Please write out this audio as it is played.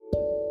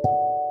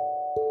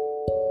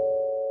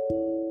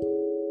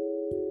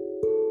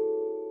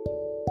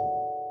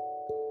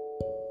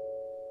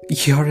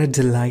You're a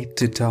delight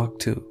to talk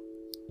to.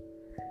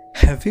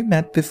 Have we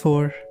met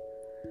before?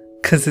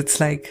 'Cause it's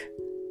like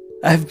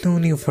I've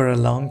known you for a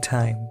long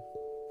time.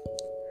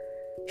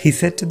 He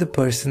said to the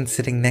person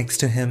sitting next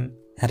to him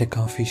at a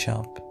coffee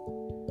shop.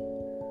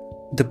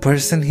 The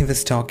person he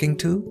was talking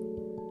to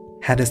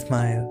had a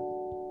smile,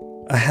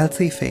 a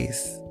healthy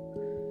face,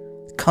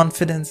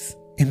 confidence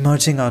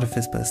emerging out of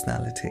his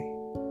personality.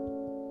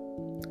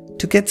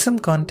 To get some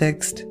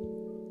context,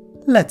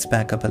 let's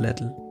back up a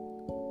little.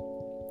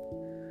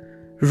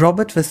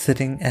 Robert was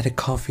sitting at a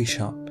coffee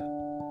shop,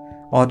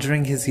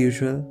 ordering his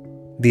usual,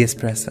 the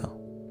espresso.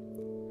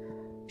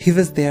 He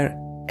was there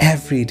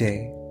every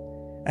day,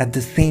 at the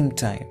same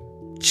time,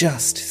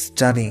 just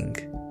studying,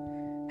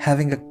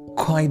 having a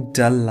quite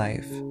dull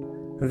life,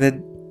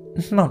 with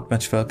not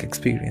much work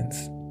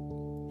experience.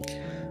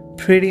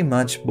 Pretty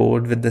much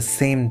bored with the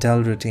same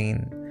dull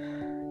routine,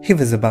 he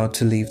was about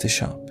to leave the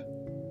shop.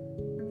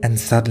 And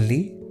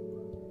suddenly,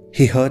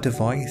 he heard a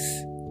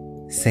voice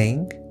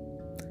saying,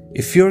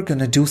 "If you're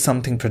gonna do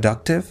something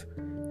productive,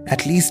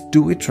 at least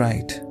do it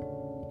right."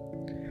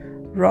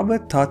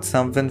 Robert thought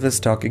someone was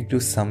talking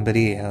to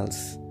somebody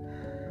else.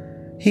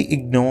 He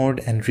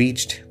ignored and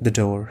reached the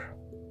door.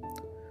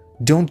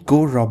 "Don't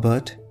go,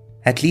 Robert.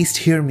 At least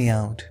hear me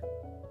out."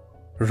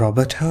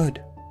 Robert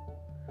heard.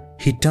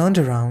 He turned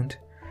around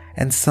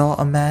and saw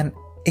a man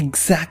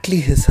exactly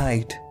his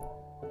height,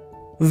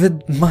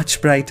 with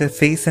much brighter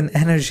face and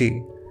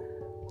energy,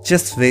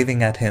 just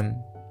waving at him.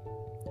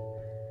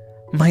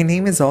 "My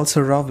name is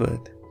also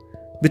Robert,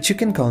 but you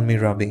can call me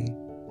Robbie,"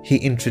 he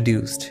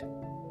introduced.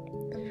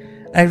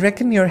 "I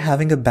reckon you're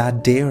having a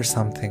bad day or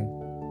something.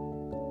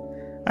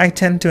 I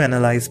tend to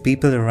analyze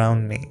people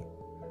around me,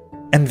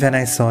 and when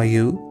I saw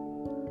you,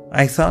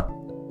 I thought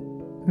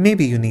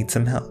maybe you need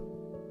some help."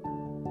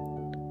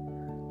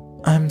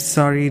 "I'm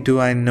sorry,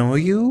 do I know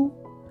you?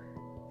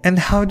 And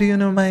how do you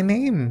know my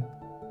name?"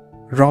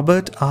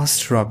 Robert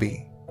asked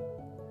Robbie.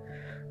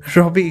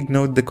 Robbie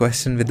ignored the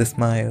question with a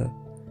smile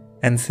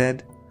and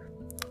said,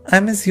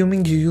 "I'm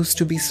assuming you used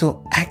to be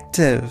so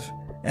active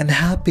and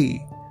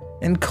happy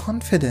and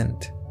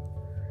confident,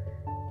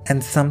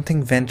 and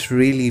something went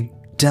really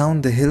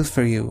down the hill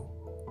for you,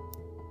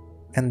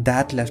 and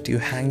that left you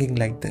hanging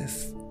like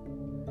this."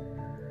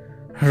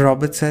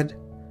 Robert said,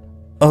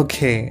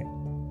 "Okay,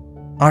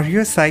 are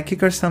you a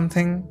psychic or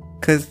something?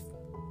 'Cause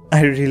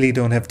I really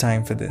don't have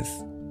time for this."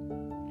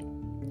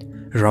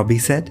 Robbie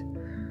said,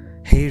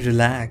 "Hey,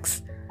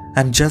 relax.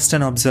 I'm just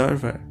an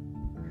observer.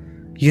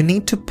 You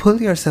need to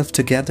pull yourself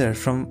together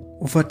from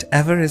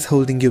whatever is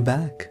holding you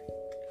back."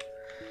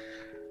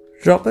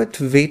 Robert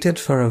waited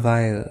for a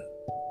while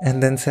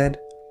and then said,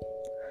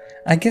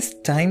 "I guess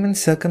time and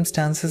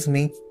circumstances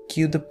make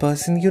you the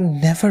person you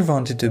never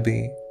wanted to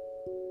be.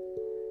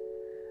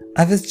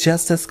 I was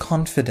just as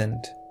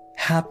confident,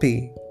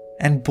 happy,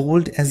 and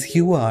bold as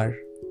you are.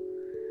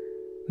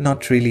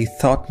 Not really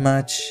thought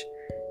much,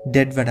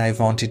 did what I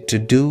wanted to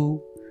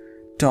do,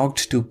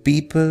 talked to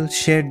people,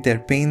 shared their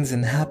pains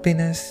and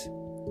happiness.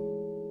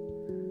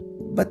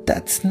 But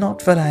that's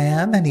not what I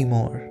am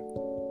anymore."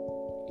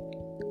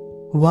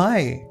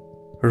 "Why?"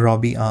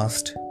 Robbie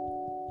asked.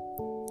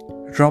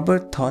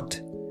 Robert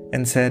thought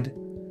and said,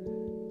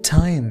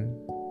 "Time.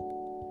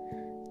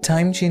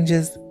 Time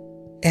changes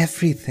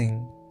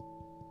everything.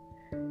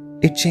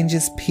 It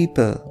changes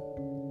people.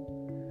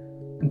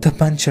 The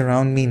bunch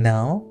around me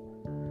now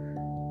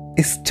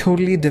is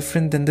totally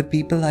different than the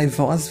people I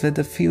was with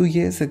a few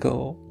years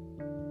ago.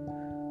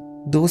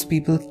 Those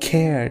people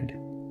cared,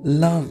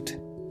 loved,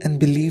 and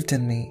believed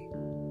in me.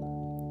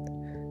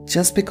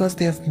 Just because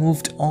they have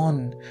moved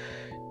on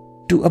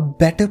to a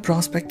better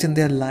prospect in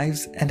their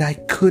lives and I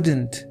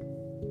couldn't,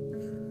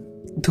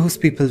 those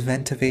people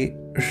went away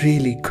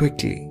really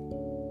quickly.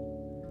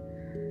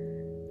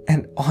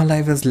 And all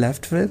I was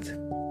left with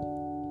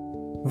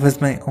was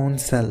my own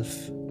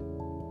self.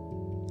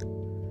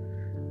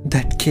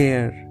 That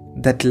care,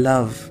 that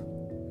love,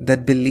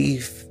 that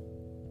belief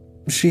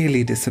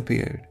really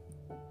disappeared.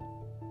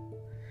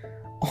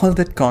 All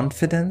that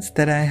confidence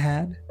that I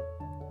had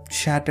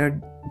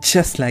shattered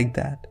just like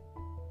that.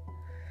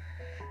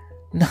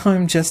 Now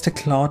I'm just a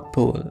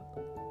clodpole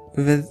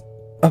with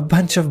a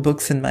bunch of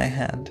books in my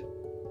hand,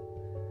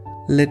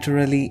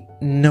 literally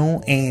no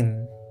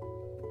aim,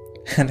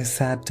 and a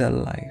sad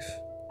dull life."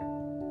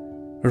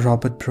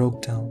 Robert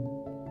broke down.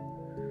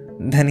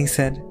 Then he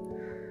said,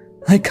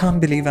 "I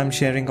can't believe I'm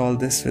sharing all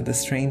this with a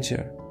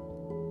stranger."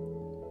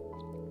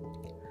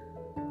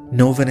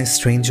 "No one is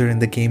stranger in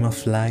the game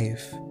of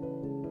life,"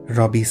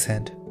 Robbie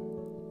said.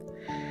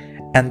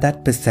 "And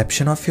that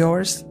perception of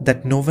yours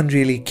that no one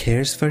really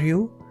cares for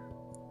you,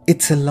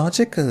 it's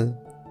illogical.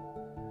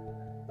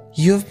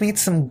 You have made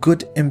some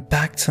good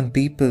impacts on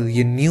people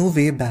you knew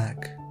way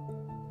back.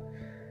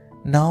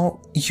 Now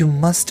you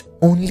must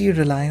only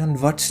rely on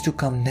what's to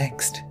come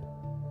next,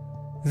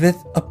 with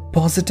a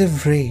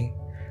positive ray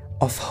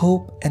of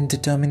hope and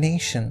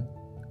determination.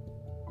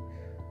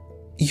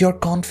 Your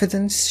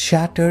confidence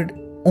shattered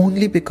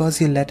only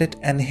because you let it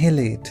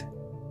annihilate.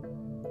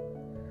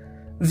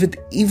 with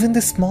even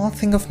the small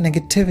thing of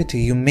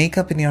negativity you make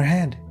up in your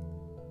head.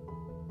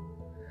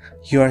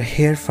 You are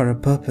here for a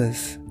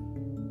purpose.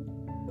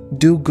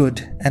 Do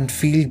good and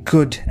feel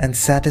good and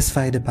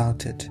satisfied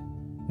about it.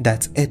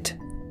 That's it.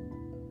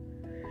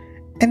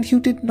 And you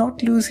did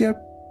not lose your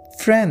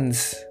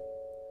friends.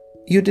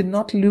 You did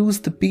not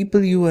lose the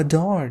people you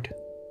adored.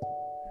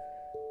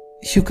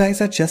 You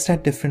guys are just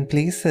at different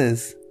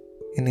places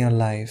in your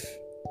life.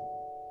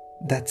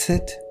 That's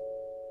it.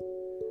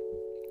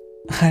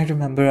 I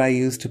remember I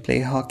used to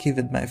play hockey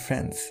with my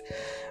friends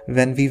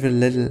when we were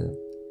little.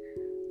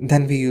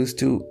 Then we used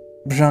to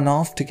run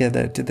off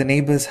together to the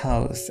neighbor's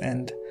house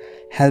and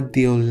help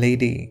the old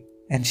lady,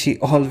 and she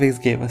always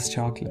gave us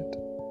chocolate.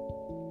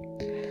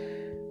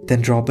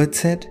 Then Robert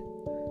said,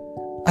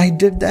 I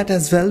did that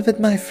as well with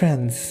my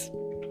friends.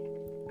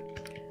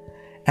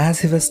 As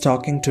he was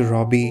talking to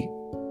Robbie,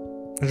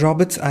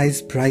 Robert's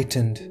eyes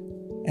brightened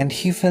and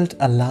he felt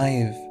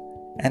alive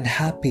and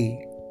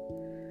happy.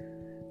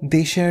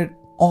 They shared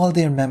all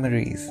their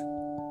memories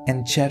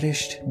and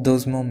cherished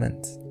those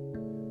moments.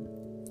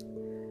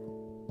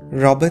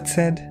 Robert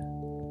said,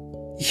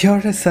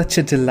 You're such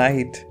a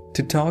delight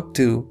to talk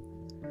to.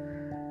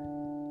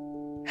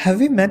 Have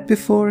we met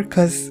before?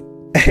 'Cause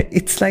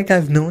it's like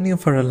I've known you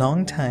for a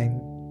long time.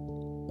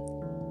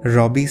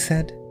 Robbie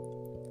said,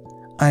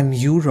 I'm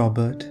you,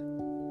 Robert.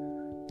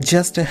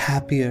 Just a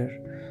happier,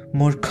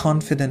 more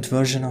confident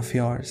version of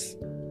yours.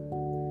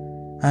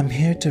 I'm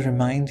here to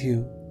remind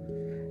you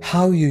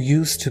how you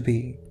used to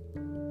be,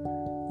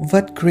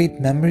 what great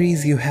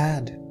memories you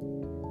had,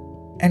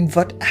 and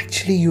what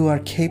actually you are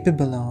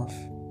capable of.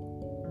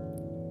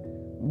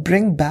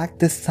 Bring back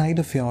this side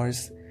of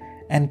yours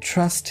and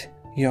trust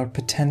your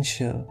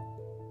potential.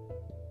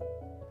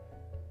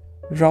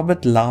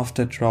 Robert laughed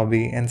at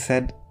Robbie and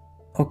said,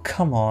 Oh,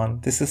 come on,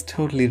 this is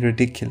totally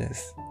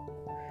ridiculous.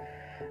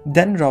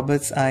 Then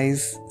Robert's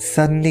eyes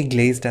suddenly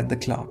glazed at the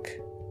clock,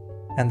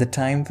 and the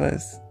time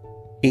was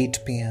 8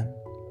 p.m.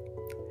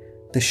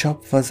 The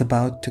shop was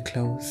about to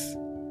close,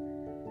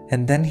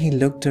 and then he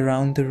looked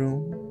around the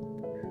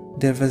room.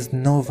 There was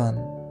no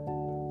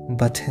one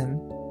but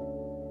him,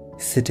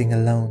 sitting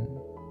alone.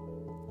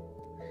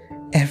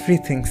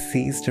 Everything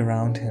ceased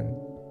around him,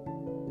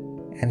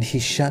 and he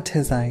shut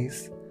his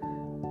eyes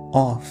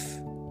off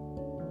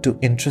to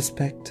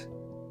introspect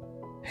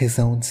his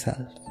own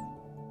self.